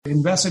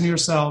Invest in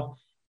yourself,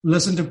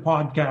 listen to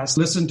podcasts,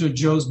 listen to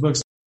Joe's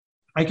books.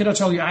 I cannot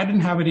tell you, I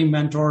didn't have any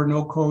mentor,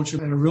 no coach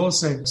in the real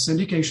estate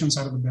syndication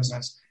side of the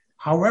business.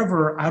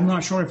 However, I'm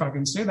not sure if I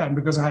can say that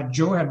because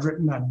Joe had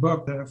written that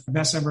book, the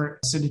best ever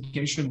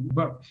syndication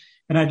book.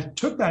 And I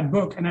took that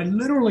book and I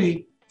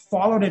literally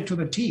followed it to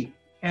the T.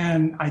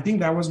 And I think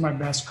that was my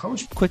best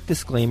coach. Quick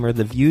disclaimer,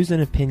 the views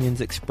and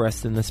opinions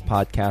expressed in this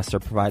podcast are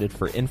provided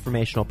for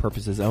informational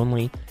purposes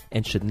only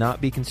and should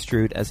not be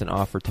construed as an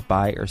offer to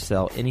buy or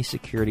sell any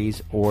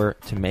securities or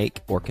to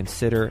make or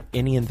consider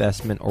any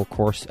investment or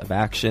course of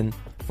action.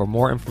 For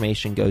more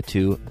information, go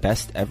to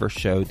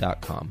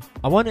bestevershow.com.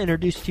 I want to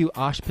introduce to you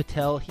Ash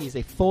Patel. He's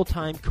a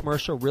full-time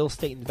commercial real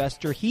estate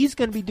investor. He's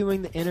going to be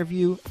doing the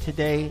interview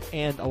today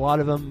and a lot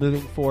of them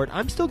moving forward.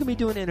 I'm still going to be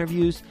doing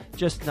interviews,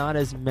 just not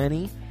as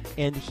many.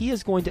 And he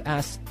is going to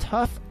ask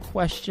tough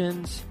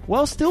questions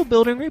while still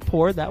building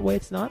rapport. That way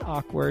it's not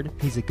awkward.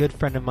 He's a good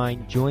friend of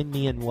mine. Join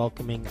me in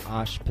welcoming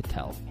Ash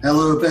Patel.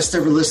 Hello, best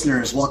ever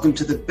listeners. Welcome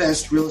to the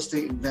best real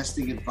estate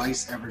investing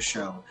advice ever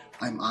show.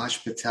 I'm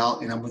Ash Patel,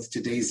 and I'm with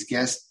today's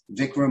guest,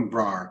 Vikram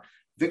Brar.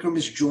 Vikram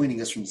is joining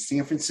us from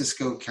San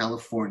Francisco,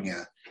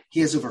 California.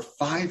 He has over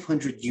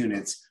 500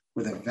 units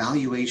with a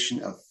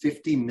valuation of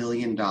 $50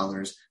 million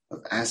of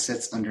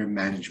assets under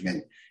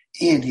management,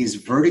 and he's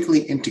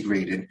vertically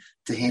integrated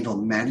to handle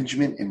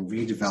management and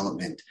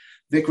redevelopment.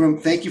 Vikram,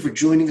 thank you for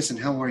joining us, and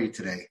how are you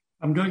today?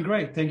 I'm doing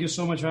great. Thank you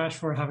so much, Ash,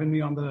 for having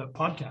me on the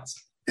podcast.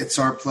 It's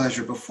our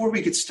pleasure. Before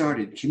we get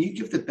started, can you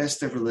give the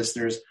best ever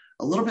listeners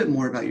a little bit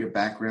more about your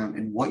background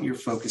and what you're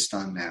focused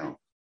on now?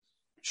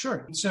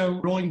 Sure. So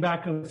rolling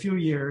back a few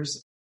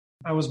years,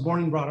 I was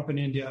born and brought up in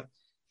India.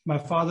 My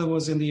father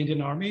was in the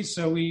Indian Army,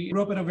 so we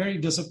grew up in a very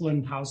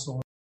disciplined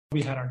household.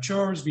 We had our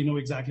chores. We knew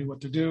exactly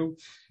what to do,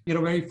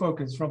 very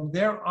focused. From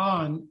there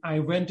on, I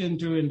went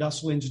into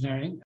industrial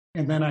engineering,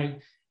 and then I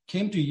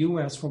came to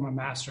US for my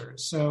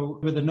master's. So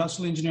with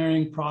industrial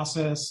engineering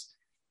process,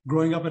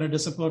 growing up in a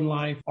disciplined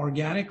life,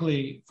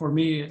 organically, for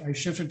me, I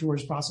shifted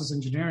towards process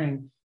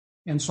engineering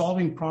and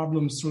solving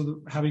problems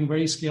through having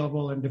very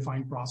scalable and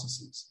defined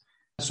processes.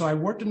 So I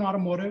worked in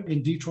automotive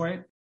in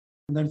Detroit.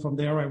 And then from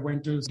there, I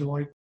went to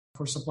Deloitte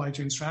for supply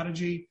chain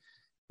strategy.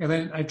 And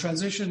then I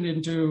transitioned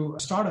into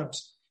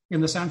startups in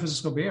the San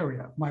Francisco Bay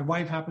Area. My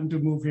wife happened to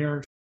move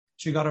here.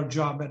 She got a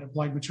job at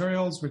Applied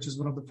Materials, which is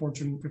one of the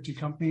Fortune 50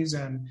 companies.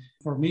 And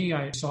for me,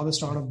 I saw the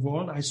startup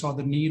world. I saw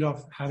the need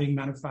of having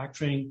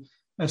manufacturing.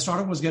 A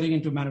startup was getting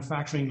into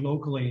manufacturing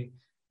locally.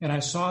 And I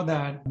saw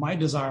that my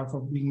desire for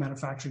being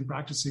manufacturing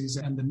practices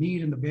and the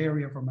need in the Bay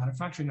Area for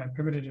manufacturing, I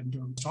pivoted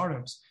into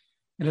startups.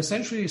 And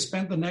essentially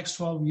spent the next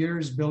 12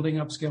 years building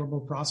up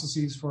scalable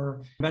processes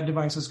for med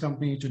devices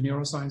company to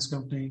neuroscience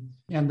company.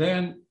 And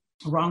then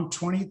around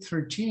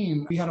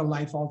 2013, we had a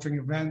life-altering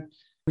event,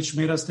 which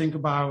made us think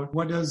about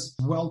what does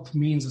wealth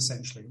means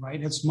essentially,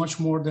 right? It's much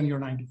more than your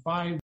 9 to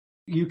 5.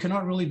 You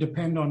cannot really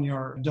depend on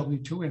your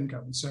W-2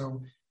 income.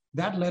 So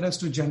that led us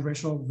to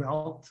generational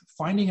wealth,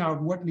 finding out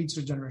what leads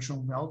to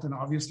generational wealth. And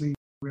obviously,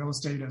 real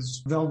estate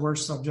is a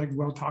well-versed subject,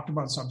 well-talked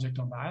about subject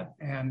on that.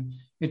 And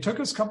it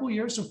took us a couple of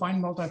years to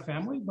find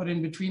multifamily, but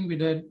in between, we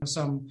did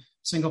some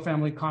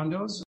single-family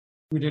condos.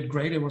 We did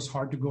great. It was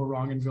hard to go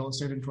wrong in real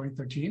estate in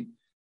 2013.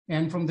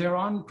 And from there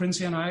on,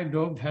 Princey and I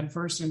dove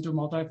headfirst into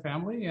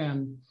multifamily,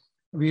 and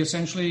we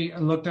essentially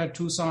looked at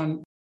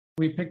Tucson.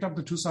 We picked up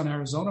the Tucson,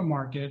 Arizona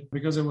market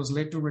because it was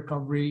late to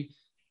recovery.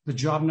 The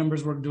job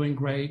numbers were doing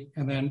great.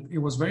 And then it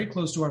was very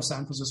close to our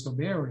San Francisco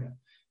Bay Area.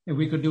 And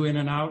we could do in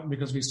and out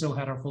because we still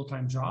had our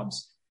full-time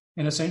jobs.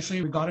 And essentially,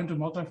 we got into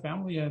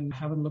multifamily and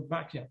haven't looked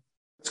back yet.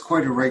 It's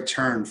quite a right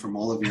turn from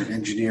all of your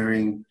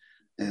engineering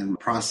and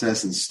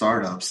process and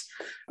startups.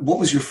 What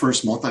was your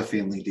first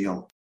multifamily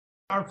deal?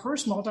 Our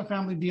first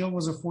multifamily deal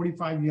was a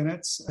 45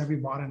 units that we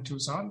bought in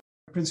Tucson.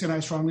 Princey and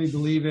I strongly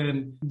believe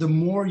in the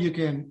more you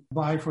can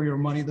buy for your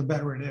money, the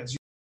better it is.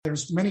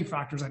 There's many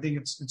factors. I think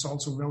it's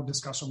also well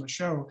discussed on the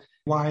show,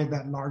 why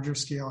that larger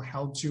scale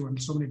helps you in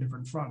so many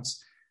different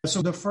fronts.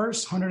 So the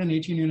first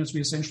 118 units we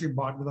essentially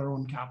bought with our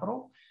own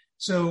capital.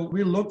 So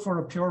we looked for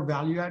a pure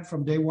value add.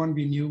 From day one,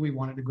 we knew we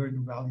wanted to go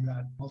into value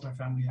add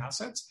multifamily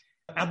assets.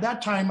 At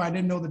that time, I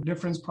didn't know the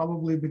difference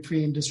probably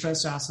between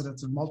distressed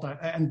assets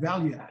and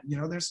value add.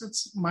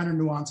 It's minor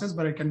nuances,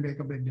 but it can make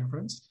a big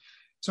difference.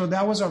 So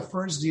that was our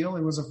first deal.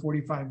 It was a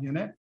 45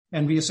 unit.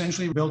 And we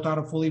essentially built out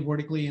a fully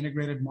vertically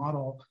integrated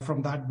model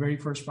from that very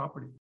first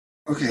property.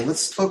 Okay,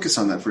 let's focus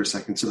on that for a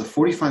second. So the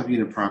 45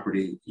 unit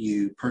property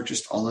you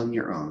purchased all on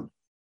your own.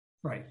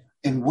 Right.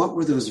 And what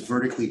were those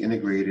vertically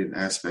integrated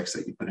aspects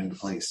that you put into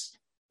place?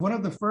 One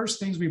of the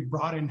first things we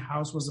brought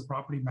in-house was the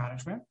property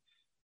management.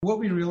 What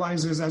we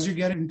realized is as you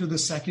get into the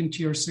second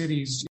tier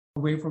cities,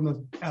 away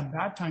from at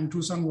that time,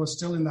 Tucson was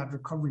still in that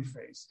recovery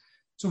phase.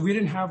 So we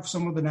didn't have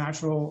some of the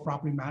natural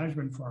property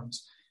management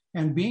firms.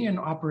 And being in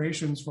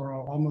operations for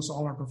almost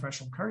all our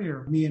professional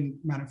career, me in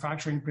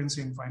manufacturing,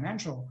 Princey, and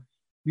financial,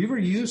 we were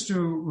used to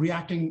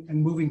reacting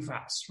and moving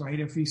fast, right?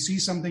 If you see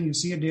something, you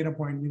see a data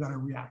point, you got to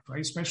react,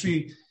 right?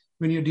 Especially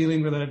when you're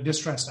dealing with a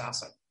distressed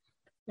asset.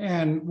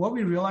 And what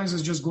we realized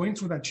is just going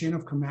through that chain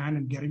of command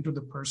and getting to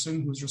the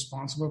person who's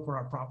responsible for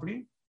our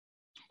property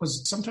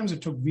was sometimes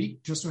it took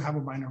weeks just to have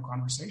a minor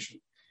conversation.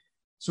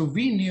 So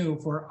we knew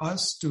for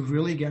us to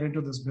really get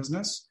into this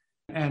business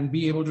and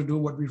be able to do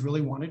what we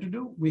really wanted to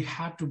do, we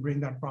had to bring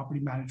that property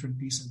management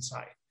piece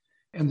inside.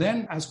 And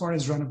then as far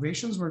as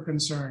renovations were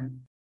concerned,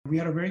 we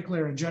had a very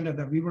clear agenda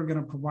that we were going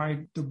to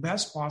provide the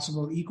best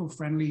possible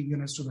eco-friendly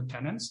units to the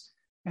tenants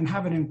and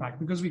have an impact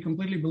because we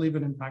completely believe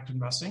in impact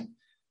investing.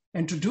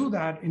 And to do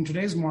that in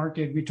today's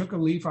market, we took a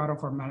leaf out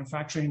of our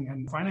manufacturing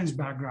and finance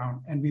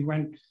background and we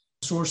went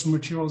source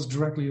materials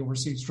directly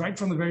overseas, right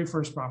from the very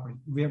first property.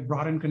 We have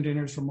brought in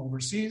containers from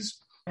overseas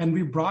and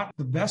we brought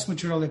the best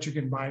material that you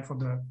can buy for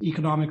the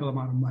economical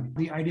amount of money.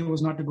 The idea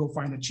was not to go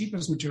find the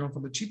cheapest material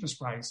for the cheapest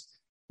price.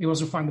 It was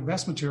to find the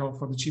best material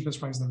for the cheapest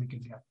price that we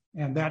could get.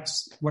 And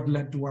that's what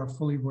led to our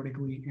fully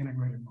vertically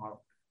integrated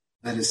model.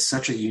 That is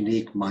such a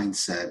unique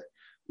mindset.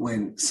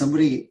 When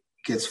somebody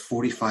gets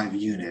 45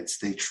 units,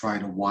 they try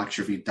to watch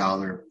every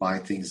dollar, buy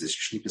things as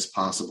cheap as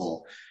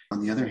possible.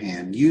 On the other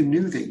hand, you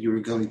knew that you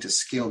were going to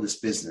scale this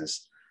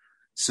business.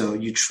 So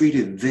you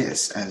treated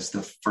this as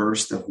the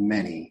first of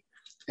many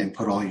and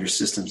put all your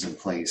systems in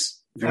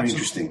place. Very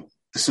Absolutely. Interesting.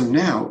 So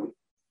now,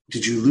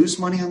 did you lose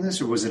money on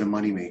this or was it a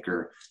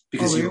moneymaker?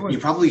 Because you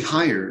probably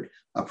hired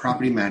a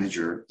property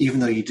manager, even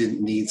though you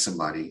didn't need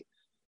somebody.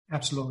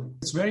 Absolutely.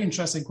 It's a very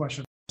interesting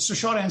question. So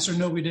short answer,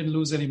 no, we didn't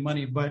lose any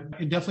money, but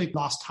it definitely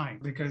lost time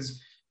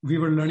because we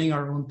were learning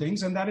our own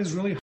things. And that is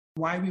really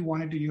why we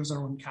wanted to use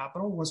our own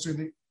capital was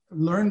to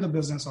learn the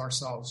business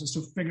ourselves, is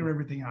to figure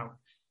everything out.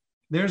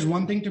 There's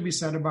one thing to be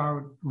said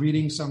about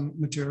reading some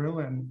material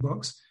and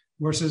books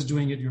versus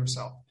doing it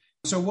yourself.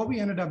 So what we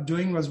ended up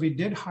doing was we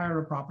did hire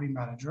a property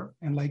manager.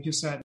 And like you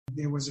said,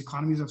 there was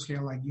economies of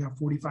scale, like you have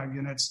 45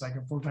 units, like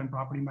a full-time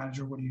property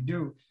manager, what do you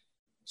do?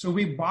 So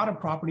we bought a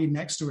property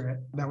next to it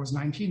that was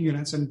 19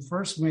 units and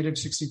first made it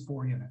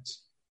 64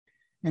 units.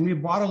 And we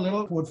bought a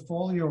little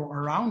portfolio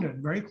around it,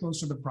 very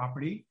close to the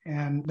property.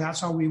 And that's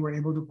how we were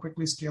able to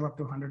quickly scale up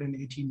to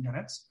 118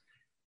 units.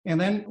 And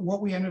then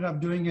what we ended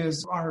up doing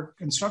is our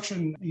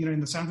construction, in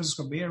the San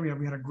Francisco Bay Area,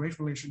 we had a great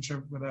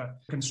relationship with a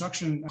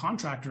construction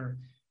contractor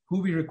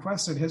who we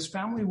requested. His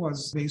family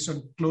was based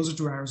closer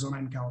to Arizona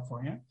and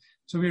California.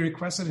 So we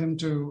requested him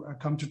to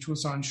come to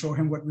Tucson, show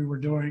him what we were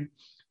doing.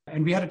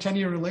 And we had a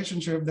 10-year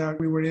relationship that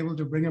we were able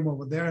to bring him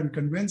over there and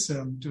convince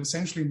him to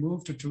essentially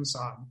move to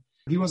Tucson.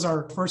 He was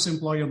our first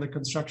employee on the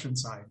construction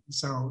side.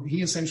 So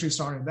he essentially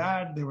started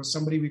that. There was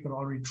somebody we could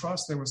already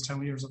trust. There was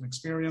 10 years of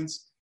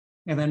experience.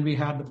 And then we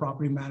had the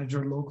property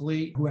manager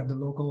locally who had the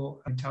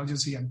local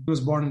intelligence and he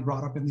was born and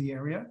brought up in the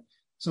area.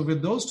 So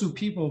with those two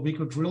people, we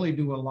could really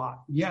do a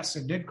lot. Yes,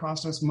 it did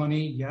cost us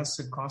money. Yes,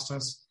 it cost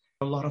us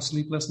a lot of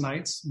sleepless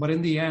nights. But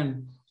in the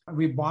end,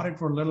 we bought it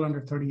for a little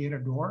under $38 a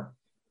door.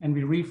 And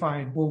we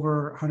refied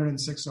over $106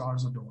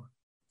 a door.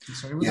 And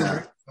so it was a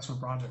very successful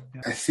project.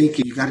 Yeah. I think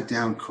you got it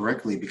down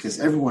correctly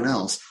because everyone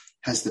else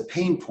has the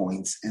pain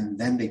points and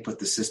then they put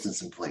the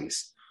systems in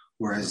place.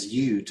 Whereas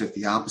you took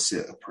the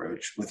opposite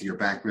approach with your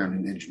background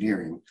in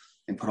engineering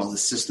and put all the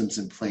systems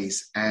in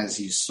place as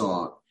you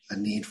saw a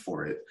need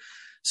for it.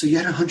 So you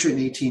had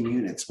 118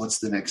 units. What's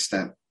the next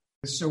step?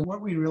 So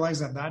what we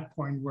realized at that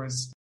point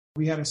was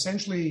we had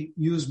essentially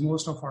used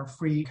most of our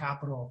free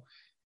capital.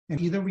 And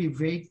either we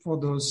wait for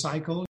those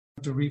cycles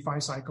to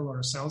refi cycle or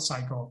a sell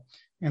cycle,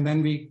 and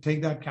then we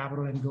take that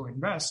capital and go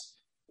invest,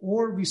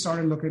 or we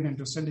started looking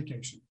into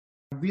syndication.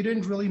 We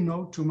didn't really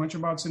know too much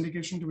about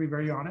syndication, to be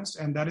very honest.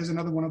 And that is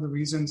another one of the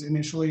reasons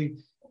initially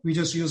we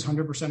just used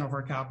 100% of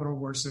our capital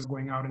versus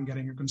going out and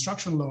getting a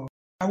construction loan.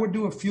 I would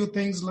do a few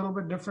things a little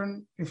bit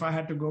different if I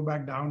had to go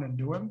back down and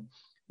do them.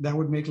 That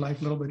would make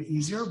life a little bit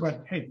easier,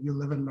 but hey, you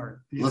live and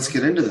learn. Let's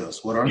get into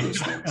those. What are those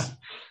things?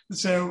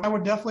 So I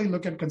would definitely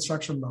look at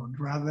construction loan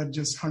rather than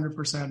just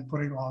 100%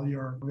 putting all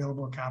your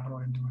available capital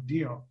into a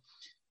deal.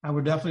 I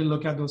would definitely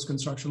look at those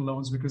construction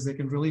loans because they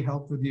can really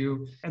help with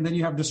you. And then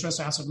you have distressed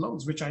asset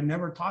loans, which I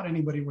never thought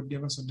anybody would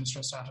give us a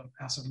distressed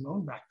asset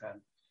loan back then.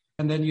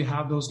 And then you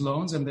have those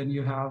loans, and then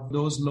you have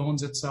those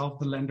loans itself.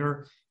 The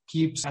lender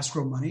keeps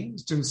escrow money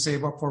to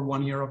save up for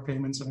 1 year of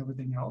payments and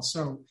everything else.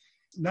 So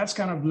that's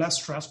kind of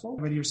less stressful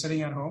when you're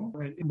sitting at home.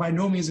 By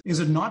no means is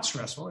it not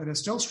stressful. It is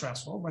still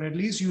stressful, but at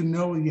least you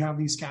know you have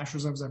these cash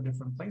reserves at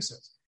different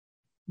places.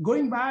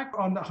 Going back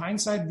on the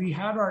hindsight, we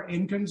had our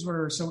incomes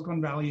were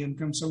Silicon Valley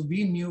income. So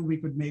we knew we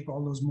could make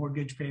all those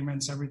mortgage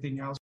payments, everything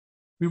else.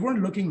 We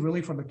weren't looking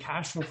really for the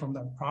cash flow from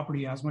that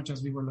property as much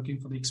as we were looking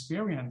for the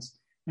experience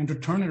and to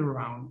turn it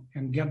around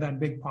and get that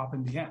big pop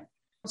in the end.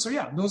 So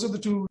yeah, those are the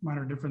two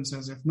minor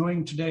differences. If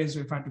knowing today is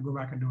if I had to go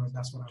back and do it,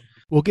 that's what I would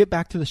do. We'll get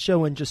back to the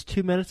show in just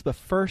 2 minutes, but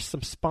first,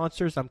 some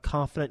sponsors I'm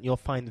confident you'll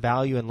find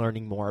value in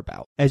learning more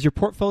about. As your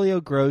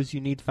portfolio grows, you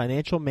need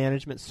financial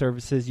management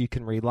services you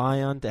can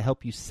rely on to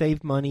help you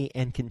save money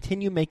and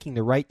continue making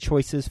the right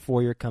choices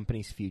for your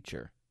company's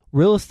future.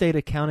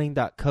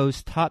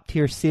 RealestateAccounting.co's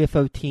top-tier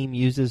CFO team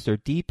uses their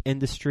deep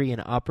industry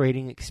and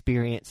operating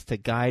experience to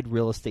guide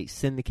real estate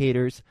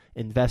syndicators,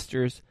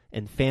 investors,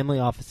 and family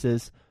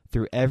offices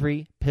through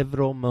every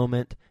pivotal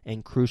moment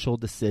and crucial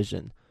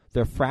decision.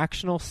 Their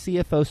fractional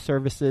CFO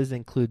services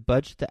include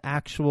budget to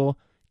actual,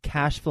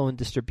 cash flow and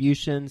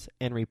distributions,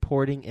 and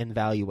reporting and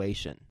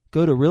valuation.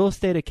 Go to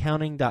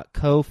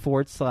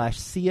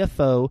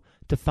realestateaccounting.co/CFO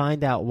to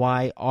find out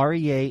why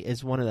REA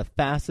is one of the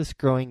fastest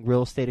growing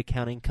real estate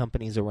accounting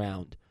companies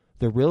around.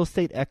 The real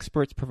estate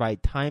experts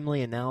provide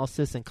timely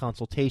analysis and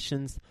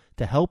consultations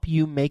to help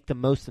you make the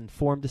most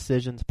informed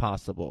decisions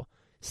possible.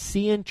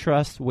 See and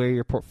trust where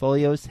your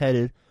portfolio is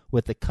headed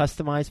with the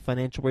customized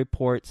financial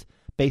reports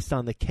based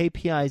on the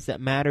KPIs that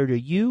matter to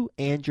you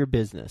and your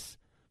business.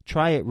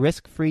 Try it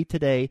risk-free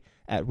today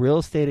at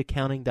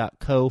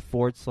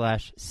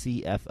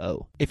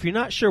realestateaccounting.co/CFO. If you're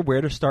not sure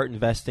where to start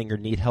investing or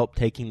need help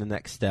taking the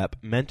next step,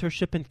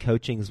 mentorship and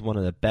coaching is one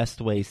of the best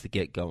ways to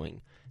get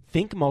going.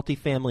 Think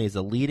Multifamily is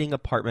a leading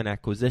apartment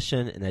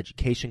acquisition and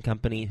education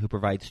company who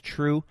provides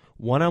true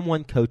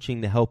one-on-one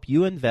coaching to help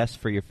you invest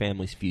for your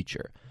family's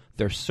future.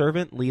 Their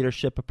servant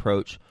leadership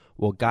approach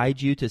will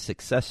guide you to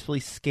successfully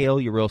scale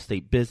your real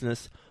estate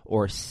business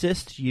or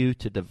assist you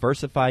to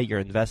diversify your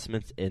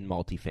investments in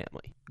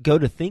multifamily. Go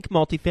to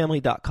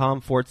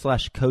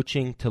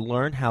thinkmultifamily.com/coaching to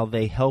learn how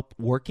they help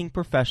working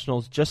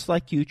professionals just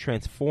like you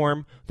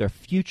transform their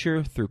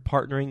future through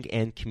partnering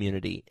and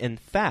community. In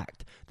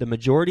fact, the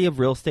majority of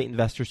real estate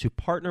investors who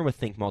partner with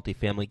Think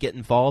Multifamily get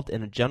involved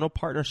in a general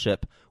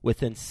partnership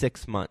within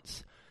 6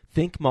 months.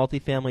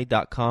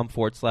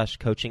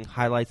 thinkmultifamily.com/coaching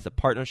highlights the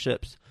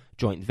partnerships,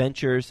 joint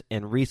ventures,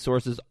 and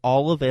resources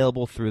all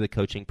available through the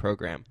coaching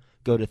program.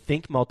 Go to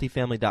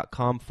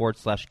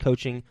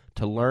thinkmultifamily.com/coaching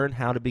to learn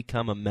how to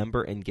become a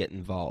member and get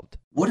involved.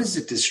 What is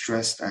a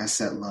distressed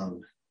asset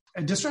loan?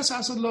 A distressed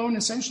asset loan,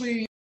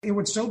 essentially, it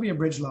would still be a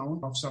bridge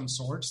loan of some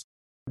sorts.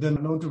 The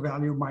loan to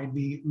value might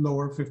be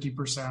lower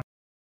 50%.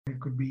 It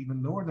could be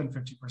even lower than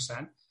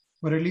 50%.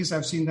 But at least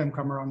I've seen them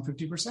come around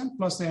 50%.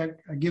 Plus, they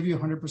give you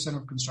 100%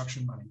 of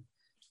construction money.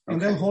 And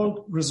they'll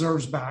hold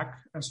reserves back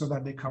so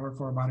that they cover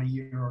for about a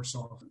year or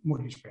so of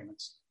mortgage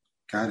payments.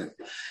 Got it.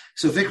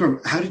 So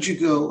Vikram, how did you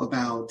go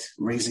about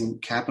raising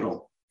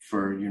capital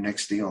for your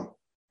next deal?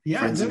 Yeah,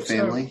 friends and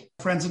family?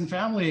 Friends and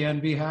family.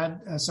 And we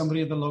had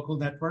somebody at the local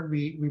network.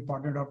 We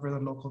partnered up with a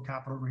local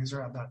capital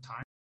raiser at that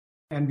time.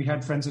 And we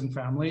had friends and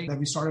family that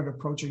we started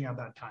approaching at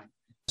that time.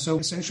 So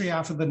essentially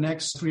after the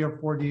next 3 or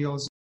 4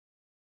 deals,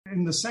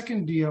 in the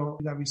second deal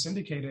that we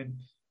syndicated,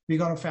 we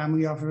got a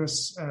family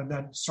office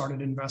that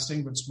started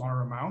investing with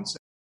smaller amounts.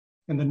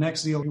 In the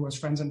next deal, it was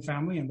friends and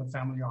family and the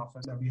family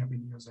office that we have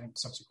been using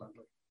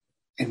subsequently.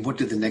 And what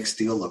did the next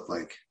deal look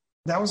like?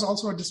 That was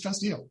also a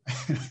distressed deal.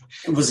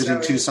 Was it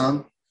in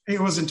Tucson? It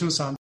was in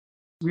Tucson.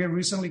 We are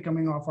recently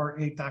coming off our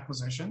 8th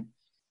acquisition,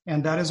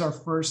 and that is our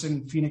first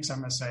in Phoenix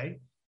MSA.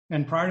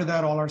 And prior to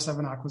that, all our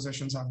 7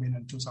 acquisitions have been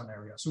in Tucson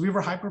area. So we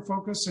were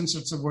hyper-focused since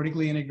it's a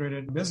vertically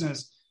integrated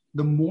business.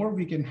 The more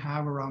we can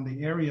have around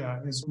the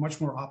area is much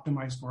more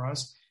optimized for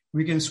us.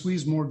 We can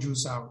squeeze more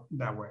juice out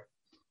that way.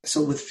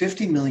 So with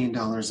 $50 million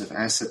of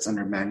assets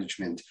under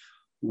management,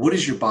 what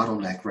is your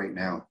bottleneck right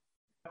now?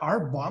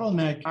 Our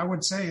bottleneck, I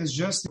would say, is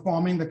just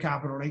forming the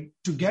capital, right?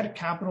 To get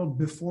capital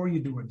before you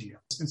do a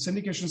deal. In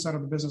syndication side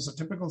of the business, a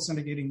typical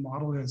syndicating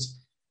model is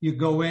you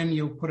go in,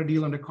 you put a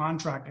deal under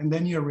contract, and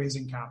then you're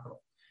raising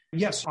capital.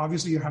 Yes,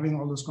 obviously you're having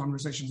all those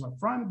conversations up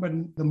front,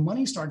 but the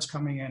money starts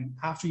coming in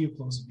after you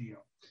close the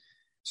deal.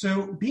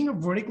 So being a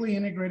vertically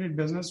integrated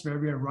business where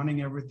we are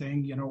running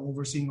everything,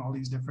 overseeing all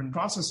these different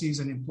processes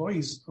and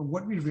employees,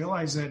 what we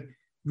realize that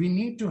we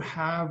need to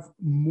have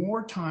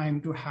more time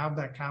to have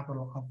that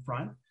capital up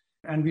front.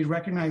 And we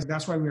recognize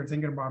that's why we are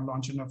thinking about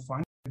launching a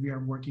fund. We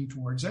are working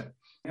towards it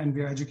and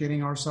we are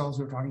educating ourselves.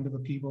 We're talking to the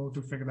people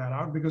to figure that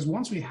out, because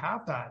once we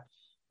have that,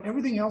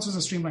 everything else is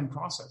a streamlined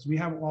process. We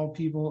have all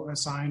people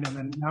assigned, and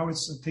then now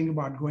it's a thing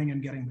about going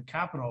and getting the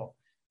capital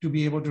to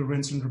be able to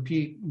rinse and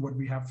repeat what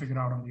we have figured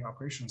out on the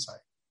operations side.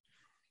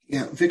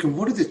 Yeah, Vikram,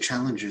 what are the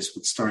challenges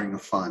with starting a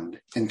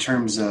fund in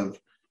terms of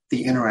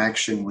the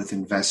interaction with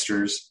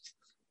investors?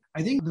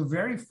 I think the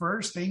very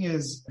first thing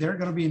is they're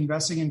going to be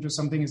investing into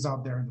something that's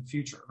out there in the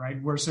future, right?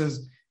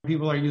 Versus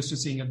people are used to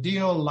seeing a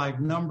deal, live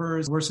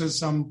numbers, versus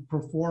some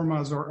pro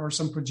formas or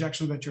some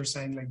projection that you're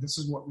saying, like, this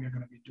is what we are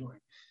going to be doing.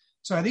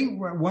 So I think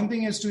one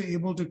thing is to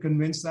able to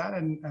convince that.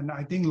 And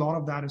I think a lot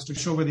of that is to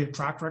show with your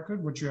track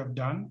record, what you have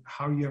done,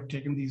 how you have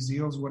taken these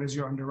deals, what is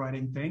your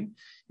underwriting thing.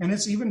 And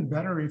it's even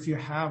better if you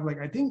have,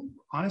 I think,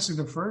 honestly,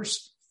 the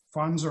first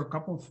funds or a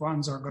couple of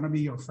funds are going to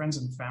be your friends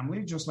and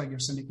family, just like your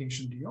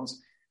syndication deals,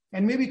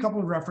 and maybe a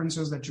couple of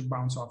references that you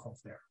bounce off of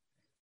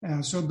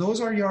there. So those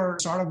are your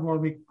sort of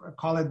what we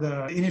call it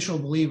the initial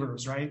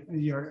believers, right?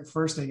 Your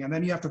first thing. And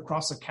then you have to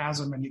cross the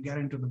chasm and you get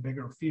into the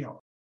bigger field.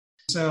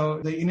 So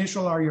the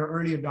initial are your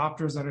early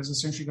adopters, that is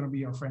essentially going to be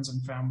your friends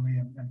and family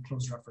and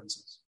close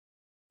references.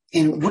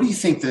 And what do you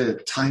think the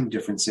time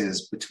difference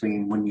is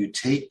between when you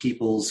take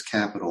people's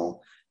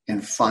capital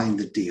and find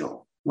the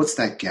deal? What's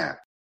that gap?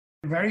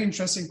 Very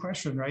interesting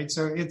question, right?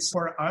 So it's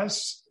for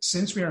us,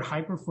 since we are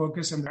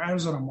hyper-focused in the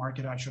Arizona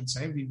market, I should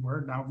say,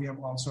 now we have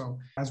also,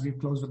 as we've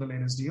closed with the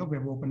latest deal, we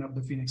have opened up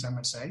the Phoenix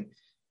MSA.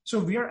 So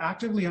we are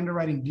actively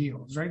underwriting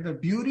deals, right? The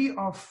beauty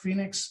of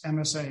Phoenix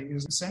MSA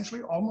is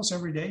essentially almost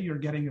every day you're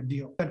getting a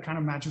deal that kind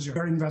of matches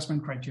your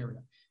investment criteria.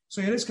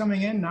 So it is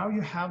coming in. Now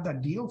you have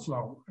that deal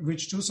flow,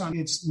 which Tucson,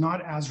 it's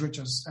not as rich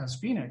as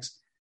Phoenix,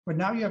 but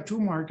now you have two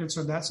markets.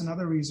 So that's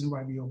another reason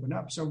why we opened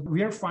up. So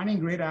we are finding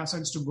great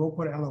assets to go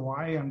put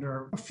LOI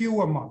under a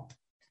few a month.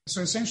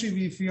 So essentially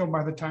we feel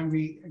by the time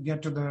we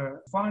get to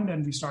the fund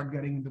and we start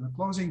getting into the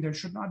closing, there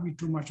should not be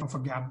too much of a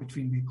gap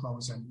between we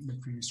close and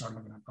before we start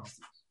looking at properties.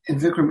 And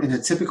Vikram, in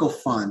a typical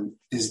fund,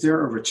 is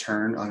there a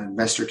return on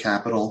investor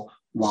capital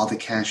while the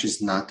cash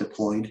is not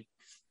deployed?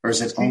 Or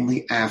is it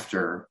only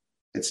after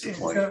it's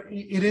deployed?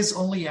 It is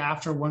only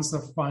after once the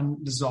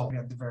fund dissolves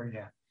at the very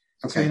end.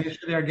 Okay. So initially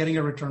they're getting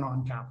a return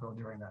on capital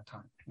during that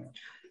time. Yeah.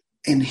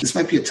 And this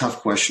might be a tough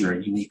question or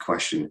a unique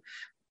question.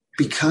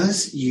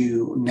 Because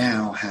you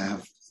now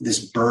have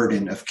this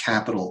burden of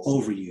capital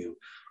over you,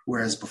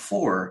 whereas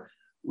before,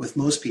 with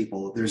most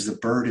people, there's the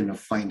burden of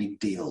finding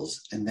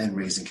deals and then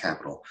raising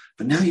capital.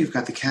 But now you've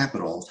got the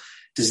capital.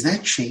 Does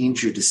that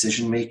change your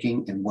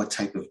decision-making and what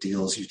type of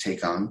deals you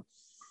take on?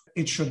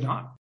 It should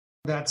not.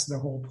 That's the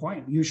whole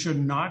point. You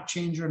should not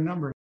change your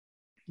number.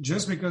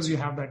 Just because you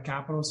have that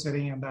capital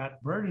sitting and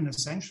that burden,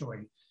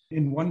 essentially,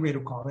 in one way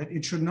to call it,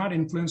 it should not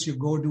influence you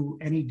go do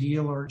any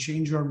deal or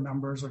change your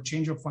numbers or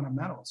change your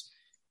fundamentals,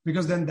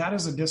 because then that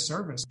is a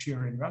disservice to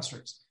your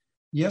investors.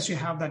 Yes, you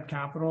have that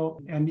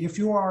capital. And if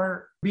you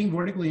are being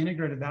vertically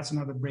integrated, that's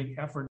another great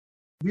effort.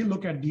 We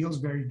look at deals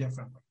very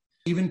differently.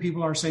 Even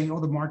people are saying,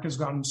 oh, the market's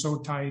gotten so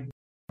tight,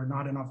 or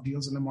not enough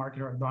deals in the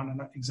market, or not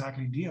enough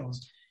exactly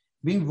deals.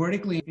 Being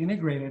vertically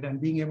integrated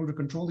and being able to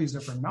control these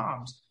different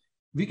knobs,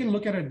 we can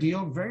look at a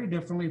deal very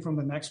differently from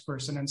the next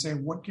person and say,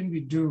 what can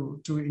we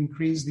do to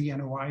increase the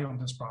NOI on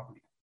this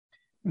property?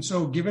 And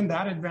so given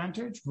that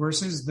advantage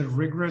versus the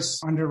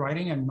rigorous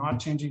underwriting and not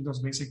changing those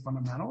basic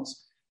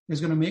fundamentals, is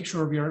going to make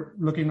sure we are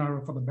looking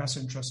out for the best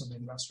interests of the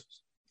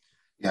investors.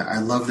 Yeah, I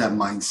love that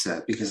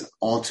mindset, because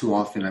all too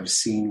often I've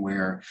seen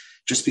where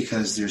just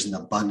because there's an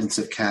abundance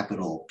of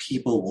capital,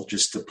 people will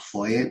just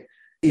deploy it.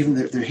 Even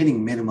if they're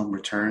hitting minimum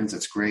returns,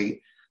 that's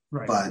great.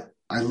 Right. But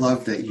I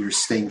love that you're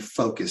staying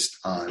focused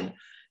on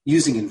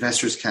using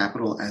investors'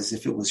 capital as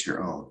if it was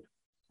your own.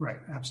 Right,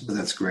 absolutely.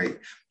 So that's great.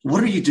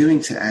 What are you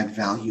doing to add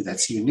value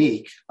that's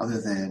unique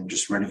other than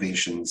just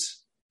renovations?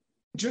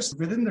 Just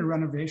within the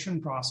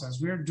renovation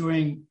process, we're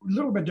doing a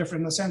little bit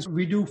different in the sense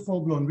we do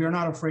full-blown. We're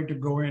not afraid to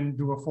go in,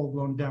 do a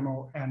full-blown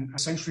demo, and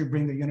essentially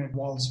bring the unit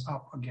walls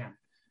up again.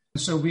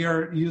 So we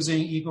are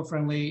using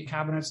eco-friendly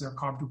cabinets that are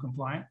COB2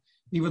 compliant.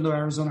 Even though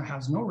Arizona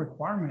has no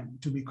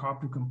requirement to be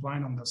COB2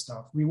 compliant on this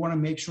stuff, we want to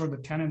make sure the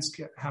tenants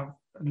have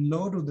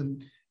low to the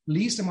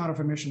least amount of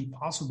emission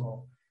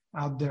possible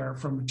out there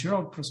from a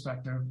material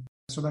perspective,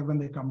 so that when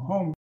they come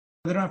home,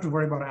 they don't have to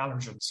worry about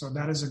allergens. So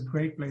that is a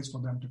great place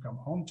for them to come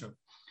home to.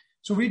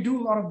 So we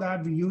do a lot of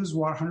that. We use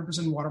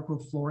 100%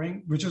 waterproof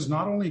flooring, which is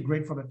not only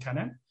great for the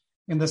tenant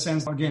in the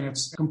sense, again,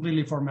 it's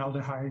completely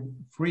formaldehyde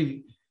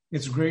free.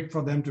 It's great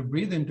for them to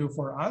breathe into.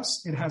 For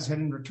us, it has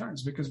hidden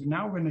returns, because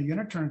now when a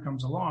unit turn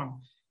comes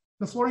along,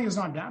 the flooring is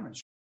not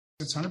damaged.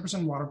 It's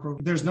 100% waterproof.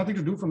 There's nothing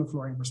to do from the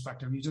flooring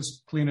perspective. You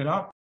just clean it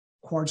up,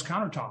 quartz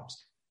countertops,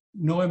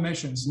 no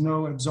emissions,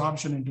 no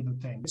absorption into the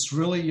thing. It's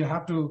really, you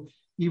have to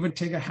even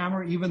take a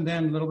hammer, even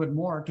then a little bit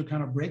more to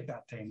kind of break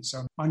that thing.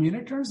 So on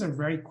unit turns, they're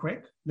very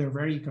quick. They're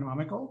very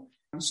economical.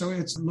 So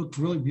it's looked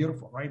really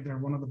beautiful, right? They're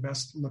one of the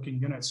best looking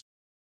units.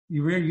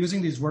 We're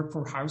using these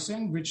workforce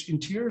housing, which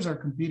interiors are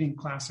competing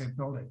Class A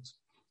buildings.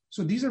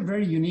 So these are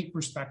very unique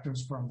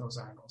perspectives from those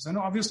angles. And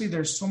obviously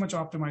there's so much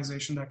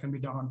optimization that can be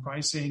done on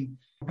pricing,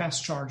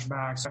 pest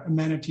chargebacks,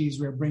 amenities.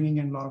 We're bringing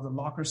in a lot of the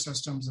locker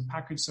systems, the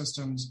package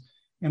systems,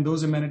 and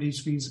those amenities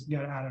fees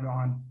get added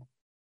on.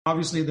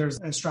 Obviously, there's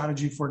a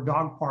strategy for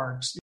dog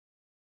parks,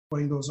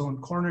 putting those own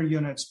corner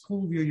units,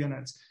 pool view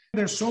units.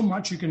 There's so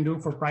much you can do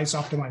for price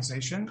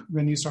optimization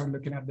when you start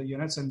looking at the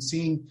units and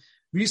seeing.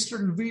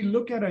 We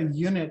look at a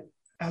unit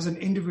as an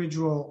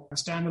individual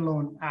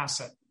standalone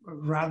asset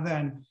rather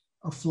than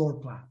a floor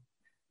plan,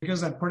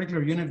 because that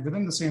particular unit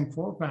within the same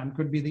floor plan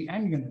could be the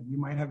end unit. You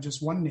might have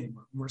just one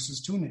neighbor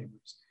versus two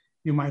neighbors.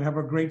 You might have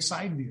a great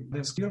side view.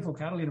 There's beautiful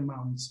Catalina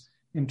Mountains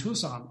in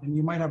Tucson, and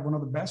you might have one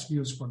of the best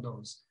views for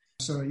those.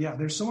 So yeah,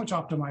 there's so much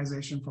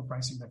optimization for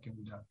pricing that can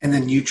be done. And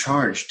then you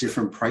charge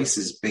different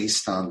prices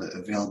based on the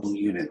available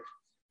unit.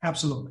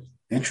 Absolutely.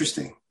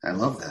 Interesting. I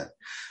love that.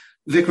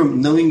 Vikram,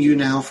 knowing you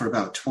now for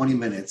about 20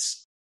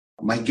 minutes,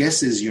 my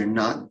guess is you're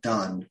not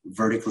done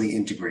vertically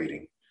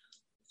integrating.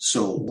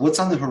 So what's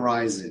on the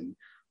horizon?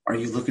 Are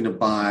you looking to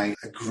buy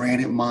a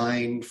granite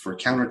mine for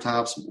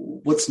countertops?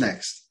 What's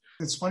next?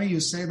 It's funny you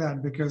say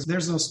that, because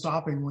there's no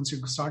stopping once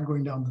you start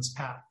going down this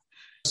path.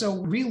 So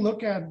we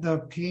look at the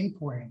pain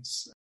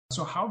points.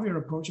 So how we're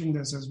approaching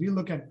this is we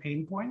look at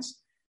pain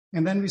points,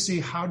 and then we see,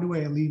 how do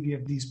I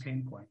alleviate these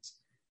pain points?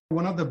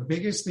 One of the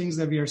biggest things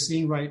that we are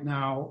seeing right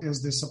now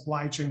is the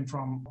supply chain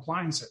from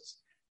appliances.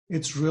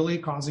 It's really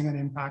causing an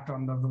impact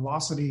on the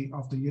velocity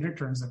of the unit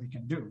turns that we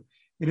can do.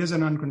 It is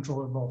an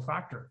uncontrollable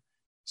factor.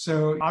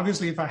 So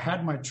obviously, if I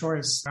had my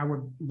choice, I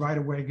would right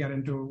away get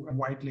into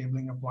white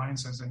labeling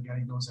appliances and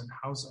getting those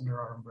in-house under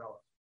our umbrella.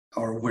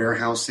 Or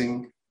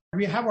warehousing.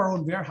 We have our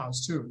own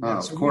warehouse too.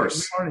 Oh, so of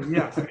course. I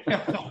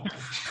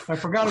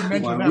forgot to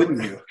mention Why that.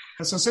 wouldn't you?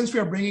 So since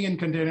we are bringing in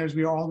containers,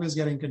 we are always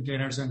getting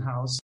containers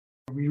in-house.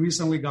 We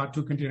recently got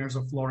 2 containers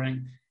of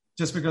flooring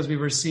just because we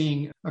were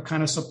seeing a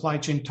kind of supply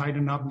chain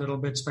tighten up a little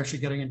bit, especially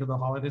getting into the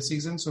holiday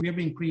season. So we are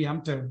being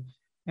preemptive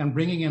and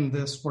bringing in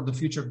this for the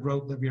future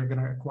growth that we are going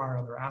to acquire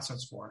other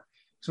assets for.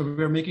 So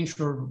we're making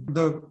sure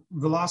the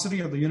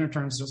velocity of the unit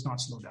turns does not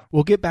slow down.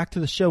 We'll get back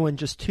to the show in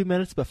just 2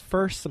 minutes, but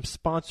first, some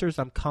sponsors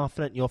I'm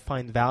confident you'll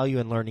find value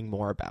in learning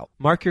more about.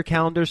 Mark your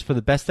calendars for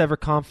the Best Ever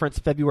Conference,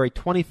 February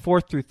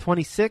 24th through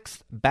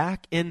 26th,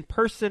 back in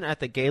person at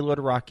the Gaylord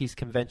Rockies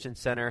Convention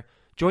Center.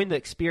 Join the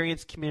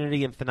experienced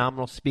community and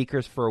phenomenal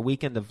speakers for a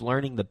weekend of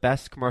learning the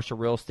best commercial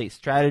real estate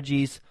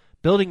strategies,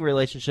 building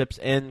relationships,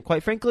 and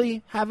quite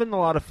frankly, having a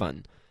lot of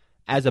fun.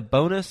 As a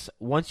bonus,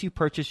 once you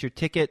purchase your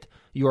ticket,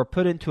 you are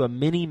put into a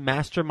mini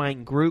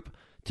mastermind group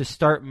to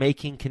start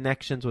making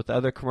connections with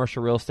other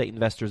commercial real estate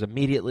investors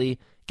immediately.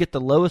 Get the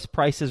lowest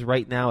prices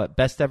right now at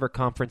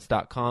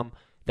besteverconference.com.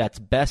 That's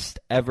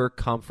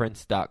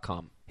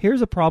besteverconference.com.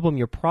 Here's a problem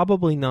you're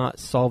probably not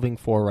solving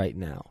for right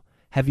now.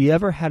 Have you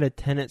ever had a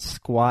tenant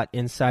squat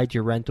inside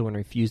your rental and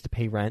refuse to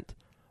pay rent?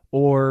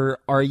 Or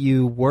are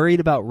you worried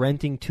about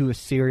renting to a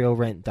serial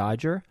rent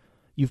dodger?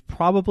 You've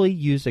probably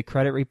used a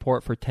credit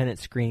report for tenant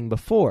screening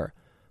before,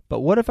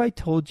 but what if I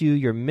told you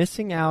you're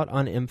missing out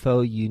on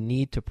info you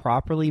need to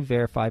properly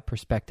verify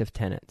prospective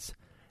tenants?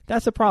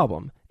 That's a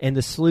problem, and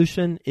the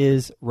solution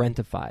is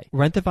Rentify.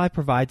 Rentify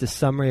provides a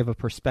summary of a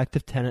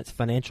prospective tenant's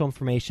financial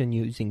information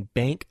using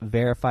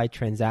bank-verified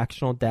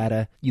transactional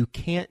data you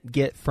can't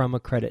get from a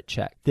credit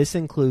check. This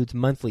includes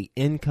monthly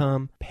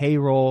income,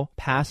 payroll,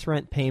 past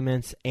rent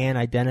payments, and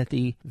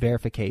identity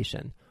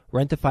verification.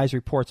 Rentify's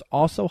reports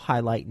also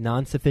highlight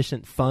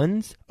non-sufficient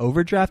funds,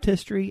 overdraft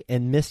history,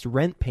 and missed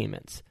rent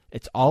payments.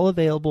 It's all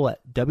available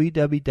at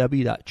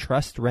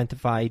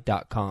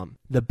www.trustrentify.com.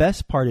 The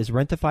best part is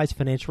Rentify's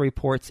financial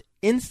reports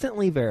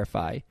instantly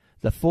verify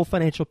the full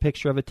financial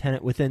picture of a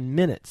tenant within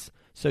minutes,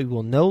 so you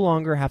will no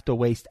longer have to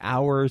waste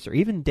hours or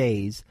even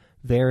days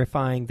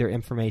verifying their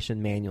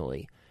information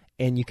manually.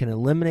 And you can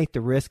eliminate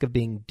the risk of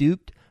being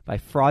duped by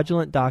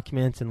fraudulent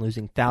documents and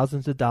losing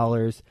thousands of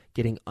dollars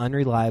getting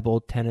unreliable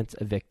tenants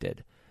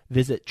evicted.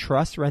 Visit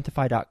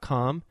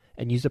trustrentify.com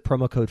and use the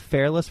promo code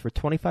FAIRLESS for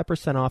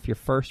 25% off your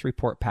first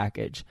report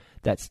package.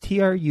 That's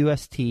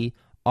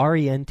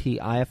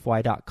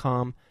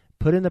trustrentify.com.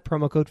 Put in the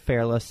promo code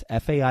FAIRLESS,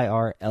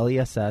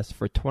 FAIRLESS,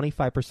 for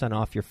 25%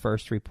 off your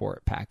first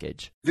report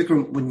package.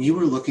 Vikram, when you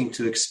were looking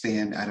to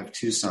expand out of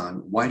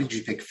Tucson, why did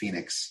you pick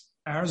Phoenix?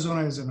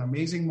 Arizona is an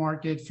amazing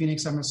market.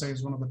 Phoenix MSA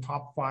is one of the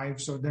top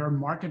 5. So there are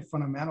market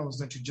fundamentals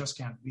that you just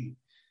can't beat.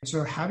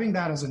 So having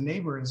that as a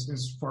neighbor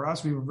is for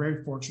us, we were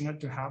very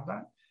fortunate to have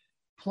that.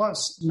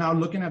 Plus, now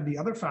looking at the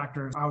other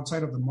factors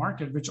outside of the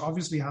market, which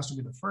obviously has to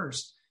be the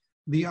first,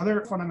 the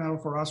other fundamental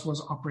for us was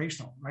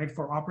operational, right?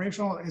 For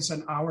operational, it's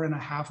an hour and a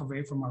half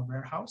away from our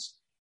warehouse.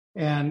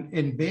 And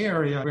in Bay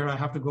Area, where I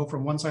have to go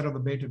from one side of the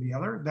bay to the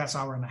other, that's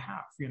hour and a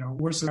half.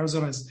 Whereas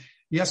Arizona is,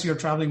 yes, you're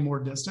traveling more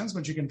distance,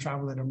 but you can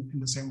travel it in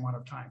the same amount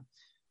of time.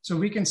 So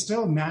we can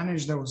still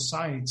manage those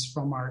sites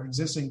from our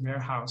existing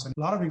warehouse and a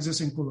lot of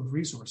existing pool of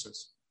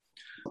resources.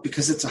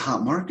 Because it's a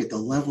hot market, the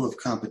level of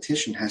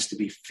competition has to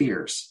be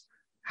fierce.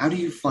 How do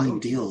you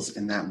find deals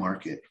in that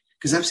market?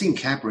 Because I've seen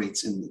cap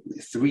rates in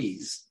the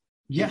 3s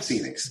in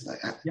Phoenix.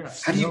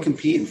 Yes. How do you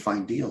compete and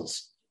find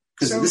deals?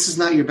 Because this is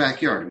not your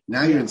backyard.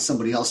 Now you're in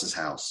somebody else's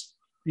house.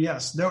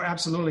 Yes, no,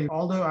 absolutely.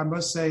 Although I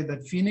must say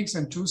that Phoenix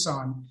and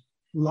Tucson,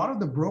 a lot of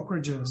the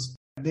brokerages,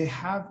 they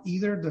have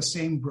either the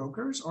same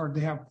brokers or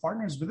they have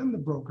partners within the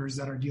brokers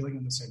that are dealing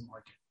in the same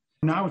market.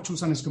 Now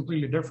Tucson is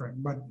completely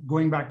different, but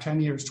going back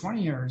 10 years,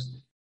 20 years,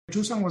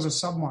 Tucson was a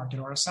sub-market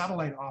or a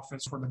satellite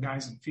office for the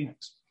guys in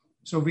Phoenix.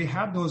 So we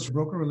had those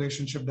broker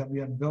relationships that we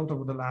had built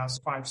over the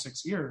last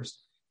 5-6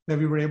 years that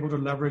we were able to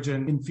leverage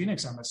in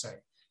Phoenix MSA.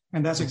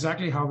 And that's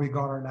exactly how we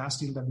got our last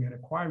deal that we had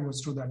acquired,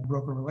 was through that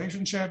broker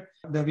relationship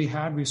that we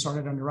had. We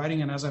started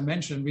underwriting. And as I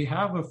mentioned, we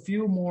have a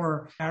few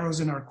more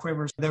arrows in our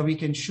quivers that we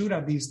can shoot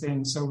at these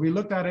things. So we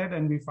looked at it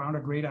and we found a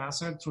great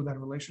asset through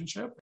that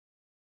relationship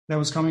that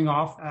was coming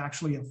off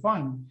actually a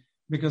fund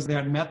because they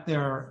had met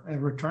their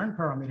return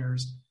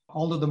parameters.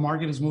 Although the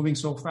market is moving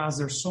so fast,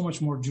 there's so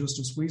much more juice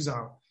to squeeze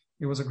out.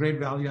 It was a great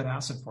value add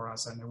asset for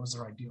us, and it was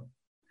the right deal.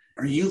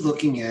 Are you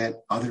looking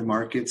at other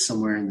markets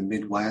somewhere in the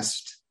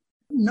Midwest?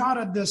 Not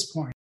at this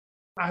point.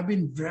 I've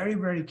been very,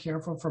 very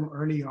careful from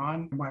early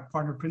on. My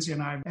partner, Princey,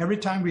 and I, every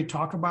time we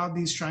talk about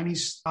these shiny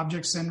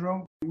object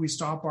syndrome, we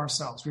stop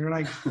ourselves. We're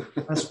like,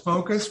 let's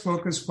focus,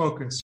 focus,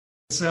 focus.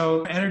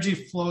 So energy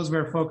flows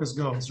where focus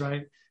goes,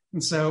 right?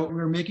 And so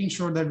we're making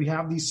sure that we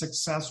have these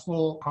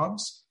successful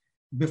hubs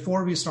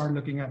before we start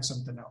looking at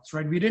something else,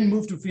 right? We didn't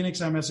move to Phoenix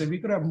MSA. We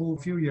could have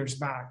moved a few years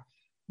back,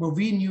 but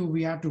we knew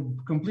we had to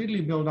completely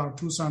build out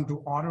Tucson to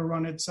auto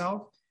run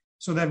itself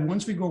so that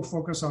once we go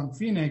focus on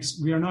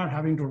Phoenix, we are not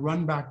having to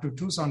run back to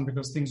Tucson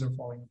because things are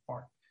falling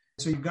apart.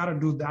 So you got to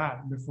do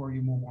that before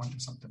you move on to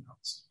something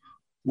else.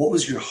 What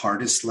was your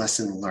hardest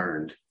lesson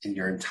learned in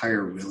your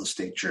entire real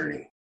estate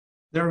journey?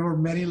 There were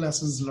many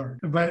lessons learned,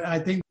 but I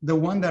think the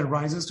one that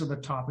rises to the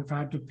top, if I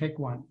had to pick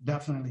one,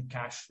 definitely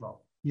cash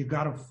flow. You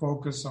got to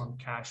focus on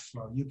cash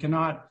flow. You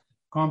cannot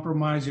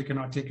compromise. You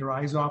cannot take your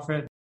eyes off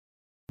it.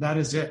 That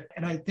is it.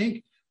 And I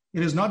think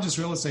it is not just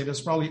real estate.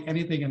 It's probably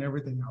anything and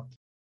everything out there.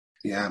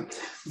 Yeah.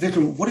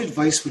 Vikram, what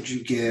advice would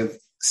you give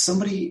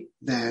somebody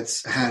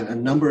that's had a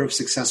number of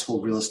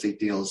successful real estate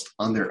deals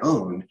on their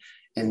own,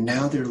 and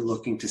now they're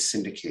looking to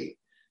syndicate?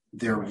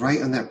 They're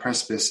right on that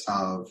precipice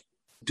of,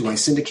 do I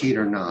syndicate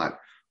or not?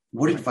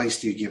 What advice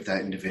do you give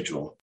that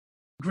individual?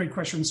 Great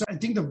question. So I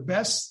think the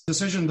best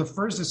decision, the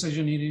first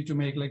decision you need to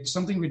make, like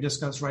something we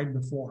discussed right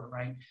before,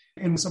 right?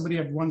 And somebody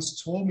had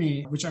once told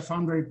me, which I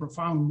found very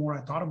profound, the more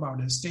I thought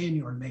about it, is stay in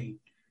your lane.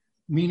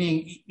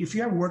 Meaning, if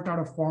you have worked out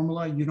a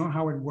formula, you know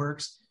how it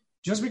works.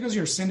 Just because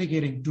you're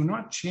syndicating, do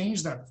not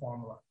change that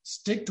formula.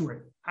 Stick to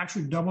it.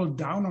 Actually double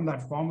down on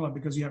that formula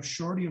because you have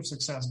surety of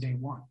success day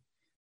one.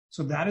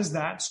 So that is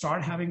that.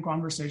 Start having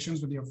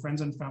conversations with your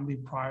friends and family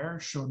prior.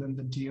 Show them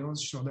the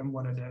deals, show them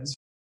what it is,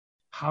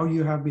 how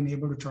you have been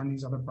able to turn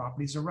these other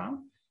properties around,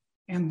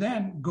 and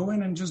then go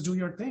in and just do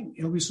your thing.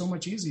 It'll be so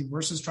much easier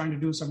versus trying to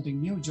do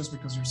something new just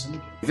because you're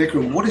syndicating.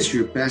 Vikram, what is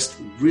your best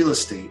real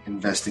estate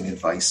investing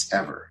advice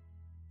ever?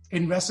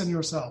 Invest in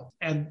yourself.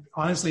 And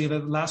honestly, the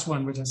last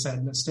one, which I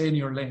said, let's stay in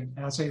your lane.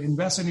 And I say,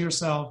 invest in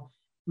yourself,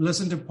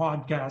 listen to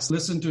podcasts,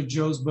 listen to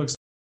Joe's books.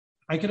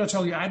 I cannot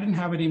tell you, I didn't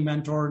have any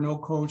mentor, no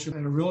coach in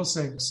the real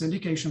estate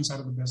syndication side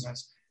of the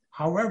business.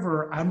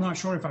 However, I'm not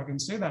sure if I can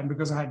say that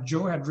because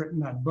Joe had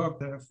written that book,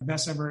 the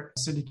best ever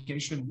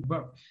syndication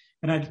book.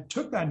 And I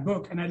took that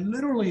book and I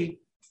literally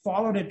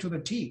followed it to the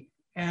T.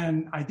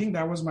 And I think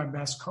that was my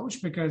best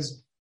coach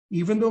because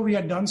even though we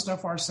had done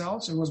stuff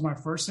ourselves, it was my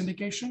first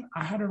syndication,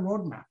 I had a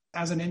roadmap.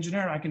 As an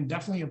engineer, I can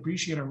definitely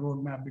appreciate a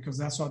roadmap because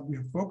that's what we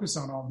have focused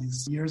on all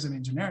these years in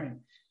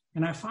engineering.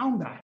 And I found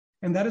that.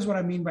 And that is what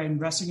I mean by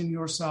investing in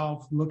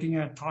yourself, looking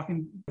at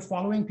talking,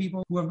 following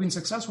people who have been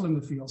successful in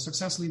the field.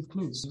 Success leaves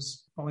clues.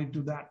 Just probably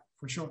do that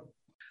for sure.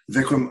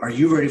 Vikram, are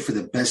you ready for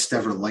the best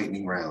ever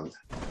lightning round?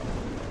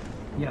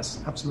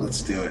 Yes, absolutely.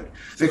 Let's do it.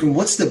 Vikram,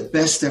 what's the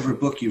best ever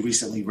book you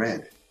recently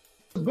read?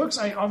 The books,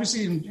 I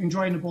obviously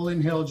enjoy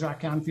Napoleon Hill, Jack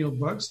Canfield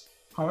books.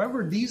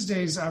 However, these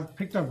days I've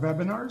picked up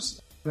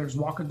webinars. There's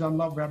Walker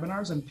Dunlop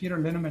webinars and Peter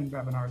Linneman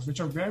webinars, which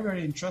are very,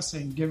 very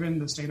interesting given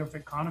the state of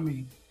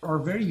economy or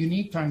very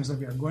unique times that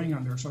we are going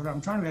under. So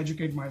I'm trying to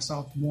educate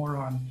myself more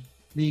on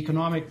the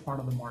economic part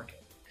of the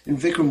market. And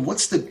Vikram,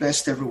 what's the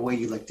best ever way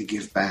you like to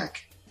give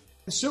back?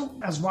 So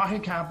as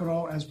Vahe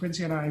Capital, as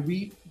Princey and I,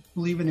 we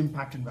believe in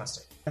impact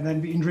investing and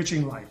then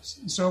enriching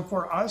lives. So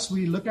for us,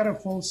 we look at a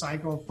full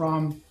cycle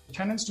from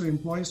tenants to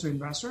employees to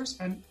investors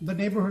and the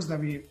neighborhoods that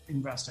we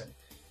invest in.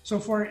 So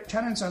for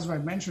tenants, as I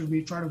mentioned,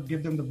 we try to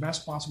give them the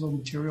best possible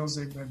materials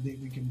that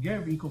we can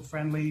give,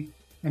 eco-friendly,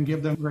 and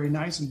give them very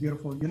nice and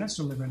beautiful units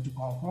to live in, to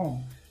call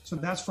home. So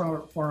that's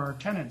for our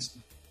tenants.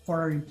 For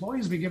our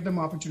employees, we give them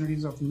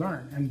opportunities of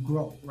learn and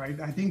grow, right?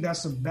 I think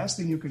that's the best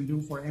thing you can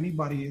do for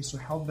anybody is to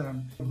help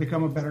them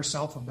become a better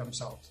self of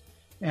themselves.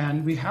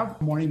 And we have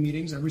morning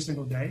meetings every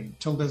single day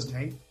till this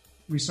day.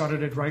 We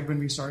started it right when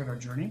we started our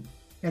journey.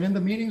 And in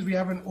the meetings, we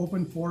have an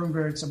open forum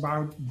where it's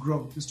about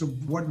growth as to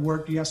what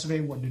worked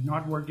yesterday, what did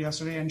not work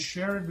yesterday, and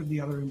share it with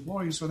the other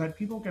employees so that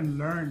people can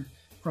learn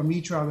from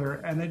each other,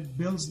 and it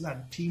builds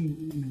that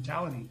team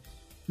mentality.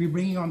 We're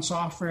bringing on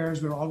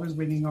softwares. We're always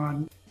bringing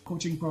on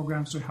coaching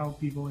programs to help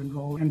people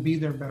enroll and be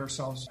their better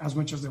selves as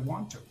much as they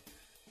want to.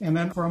 And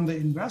then from the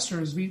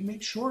investors, we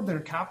make sure their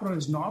capital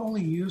is not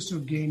only used to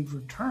gain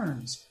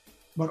returns,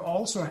 but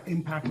also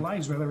impact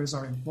lives, whether it's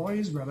our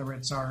employees, whether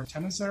it's our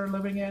tenants that are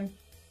living in,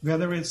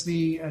 whether it's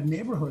the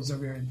neighborhoods that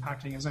we're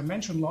impacting. As I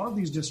mentioned, a lot of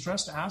these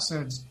distressed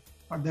assets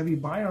that we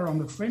buy are on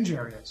the fringe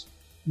areas,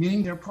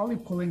 meaning they're probably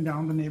pulling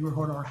down the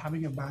neighborhood or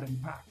having a bad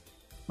impact.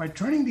 By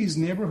turning these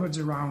neighborhoods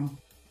around,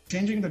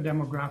 changing the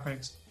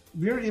demographics,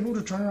 we're able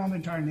to turn around the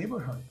entire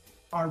neighborhood.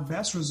 Our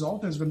best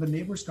result is when the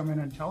neighbors come in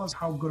and tell us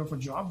how good of a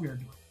job we are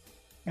doing.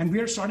 And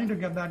we are starting to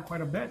get that quite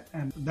a bit.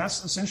 And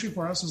that's essentially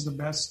for us is the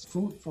best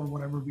fruit for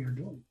whatever we are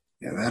doing.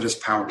 Yeah, that is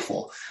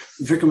powerful.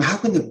 Vikram, how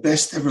can the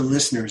best ever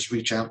listeners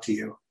reach out to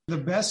you? The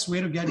best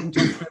way to get in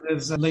touch with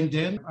is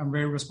LinkedIn. I'm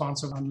very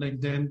responsive on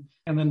LinkedIn.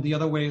 And then the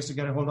other ways to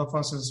get a hold of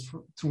us is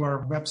through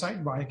our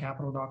website,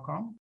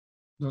 vahecapital.com.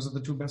 Those are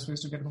the two best ways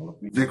to get a hold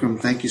of me. Vikram,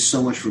 thank you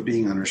so much for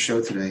being on our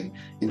show today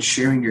and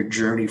sharing your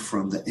journey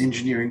from the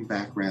engineering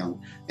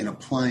background and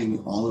applying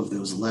all of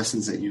those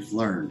lessons that you've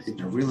learned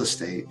into real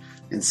estate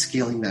and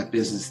scaling that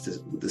business to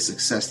the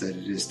success that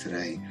it is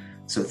today.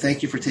 So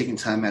thank you for taking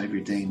time out of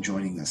your day and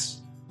joining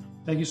us.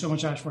 Thank you so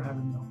much, Ash, for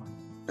having me on.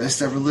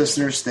 Best ever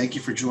listeners, thank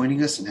you for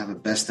joining us and have a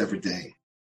best ever day.